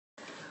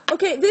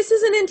Okay, this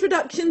is an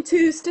introduction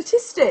to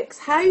statistics,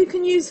 how you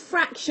can use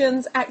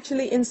fractions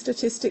actually in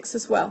statistics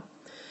as well.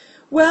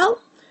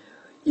 Well,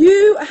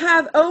 you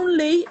have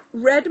only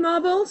red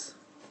marbles,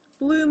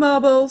 blue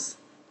marbles,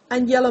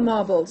 and yellow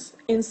marbles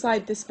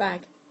inside this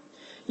bag.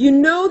 You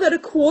know that a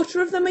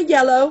quarter of them are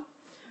yellow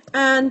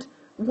and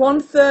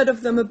 1/3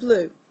 of them are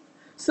blue.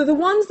 So the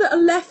ones that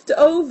are left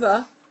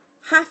over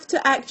have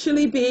to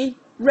actually be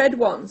red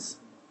ones.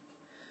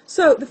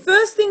 So the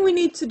first thing we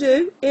need to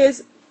do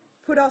is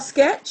put our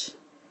sketch.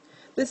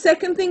 The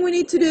second thing we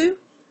need to do,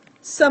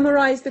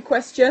 summarize the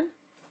question.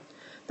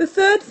 The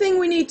third thing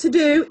we need to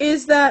do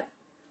is that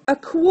a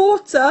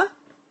quarter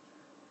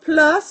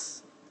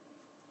plus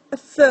a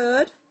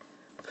third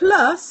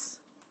plus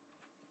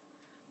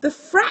the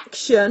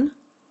fraction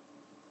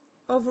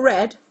of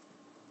red,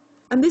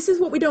 and this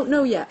is what we don't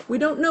know yet. We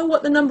don't know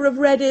what the number of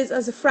red is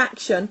as a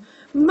fraction,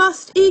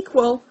 must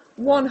equal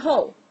 1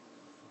 whole.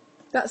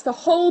 That's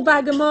the whole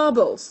bag of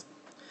marbles.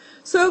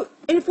 So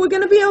if we're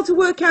going to be able to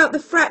work out the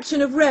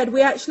fraction of red,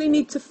 we actually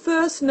need to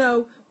first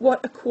know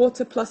what a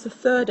quarter plus a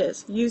third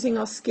is, using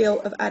our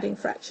skill of adding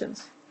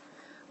fractions.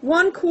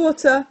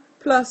 1/4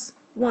 plus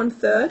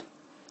 1/3.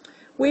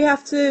 We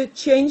have to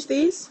change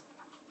these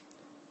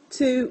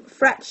to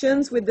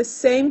fractions with the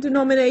same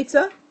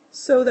denominator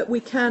so that we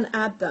can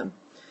add them.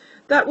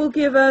 That will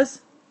give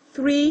us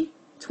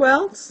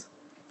 3/12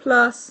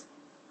 plus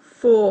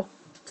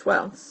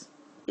 4/12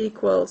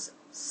 equals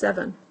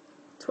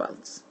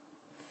 7/12.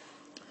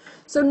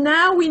 So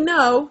now we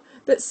know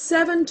that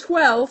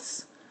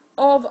 7/12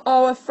 of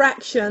our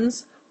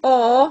fractions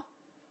are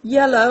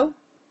yellow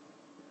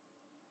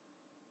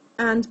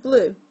and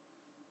blue,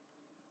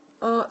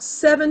 are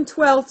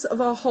 7/12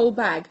 of our whole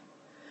bag.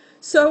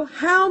 So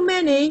how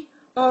many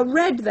are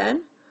red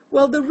then?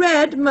 Well, the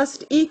red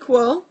must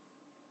equal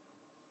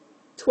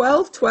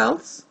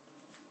 12/12,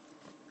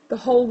 the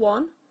whole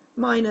one,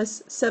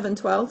 minus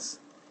 7/12,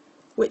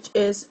 which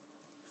is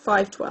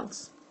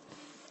 5/12.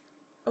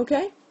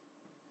 Okay?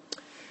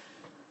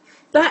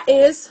 That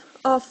is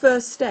our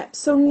first step.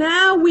 So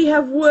now we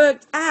have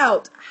worked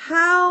out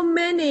how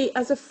many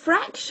as a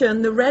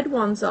fraction the red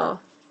ones are.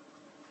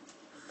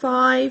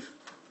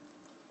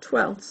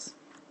 5/12.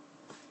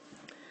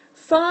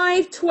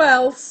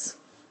 5/12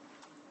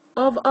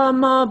 of our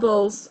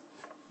marbles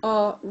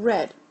are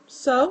red.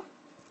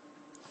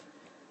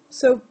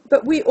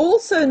 But we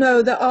also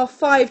know that our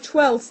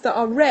 5/12 that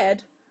are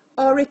red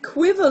are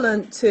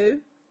equivalent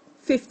to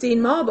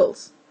 15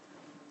 marbles.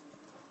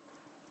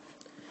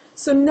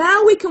 So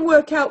now we can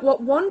work out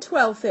what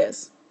 1/12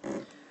 is.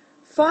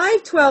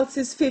 5/12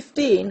 is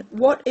 15.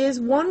 What is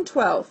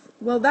 1/12?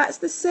 Well, that's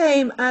the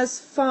same as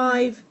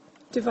 5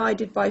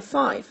 divided by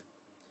 5.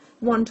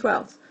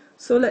 1/12.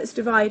 So let's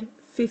divide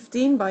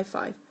 15 by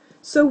 5.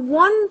 So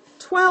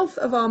 1/12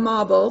 of our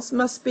marbles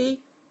must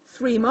be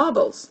 3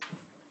 marbles.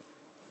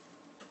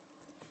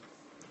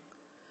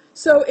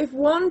 So if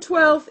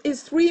 1/12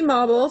 is 3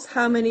 marbles,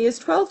 how many is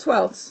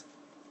 12/12?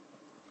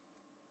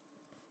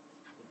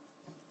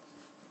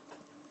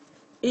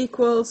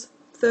 Equals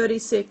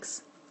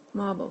 36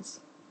 marbles.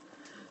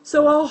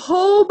 So our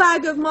whole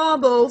bag of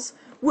marbles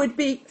would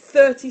be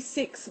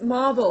 36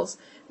 marbles.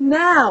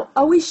 Now,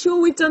 are we sure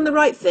we've done the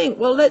right thing?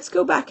 Well, let's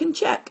go back and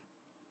check.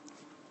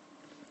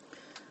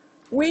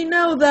 We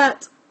know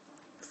that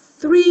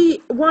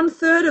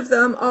 1/3 of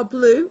them are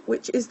blue,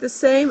 which is the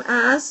same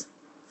as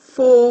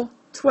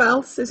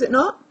 4/12, is it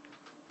not?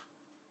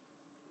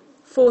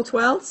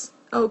 4/12.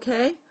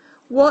 Okay.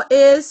 What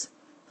is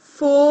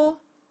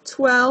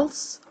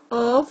 4/12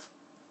 of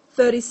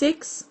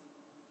 36?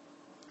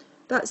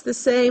 That's the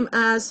same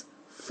as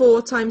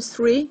 4 times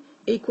 3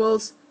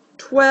 equals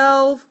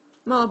 12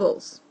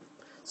 marbles.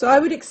 So I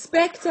would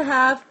expect to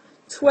have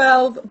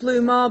 12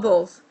 blue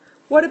marbles.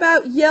 What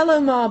about yellow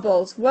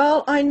marbles?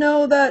 Well, I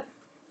know that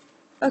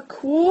a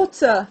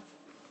quarter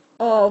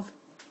of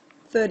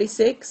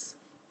 36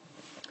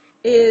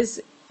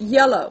 is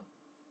yellow.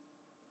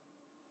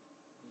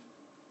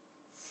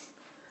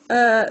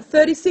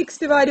 36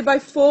 divided by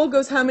 4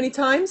 goes how many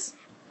times?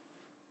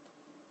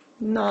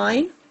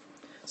 9.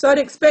 So I'd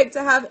expect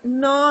to have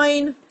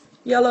 9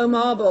 yellow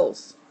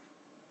marbles.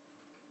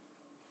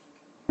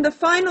 And the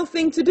final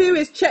thing to do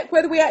is check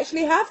whether we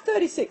actually have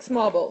 36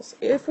 marbles.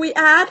 If we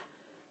add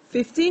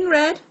 15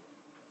 red,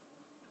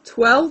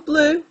 12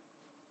 blue,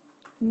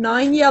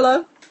 9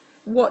 yellow,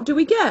 what do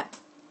we get?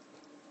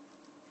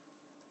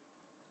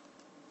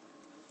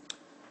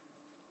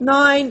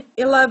 9,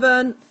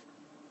 11,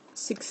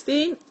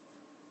 16,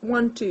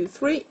 1, 2,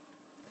 3,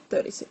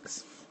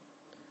 36.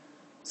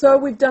 So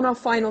we've done our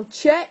final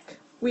check,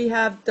 we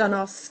have done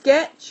our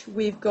sketch,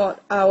 we've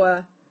got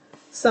our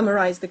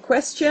summarize the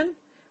question,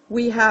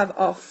 we have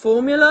our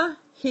formula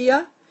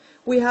here,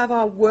 we have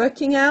our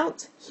working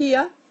out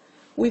here,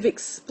 we've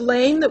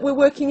explained that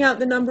we're working out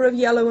the number of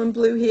yellow and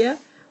blue here,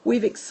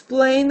 we've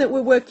explained that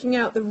we're working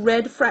out the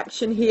red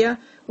fraction here,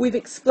 we've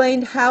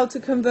explained how to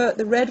convert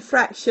the red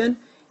fraction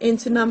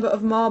into number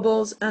of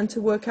marbles and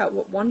to work out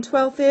what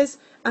 1/12 is,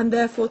 and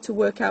therefore to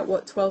work out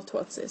what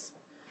 12/12 is.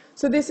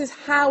 So this is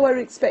how I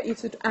expect you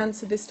to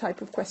answer this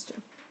type of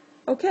question.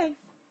 Okay.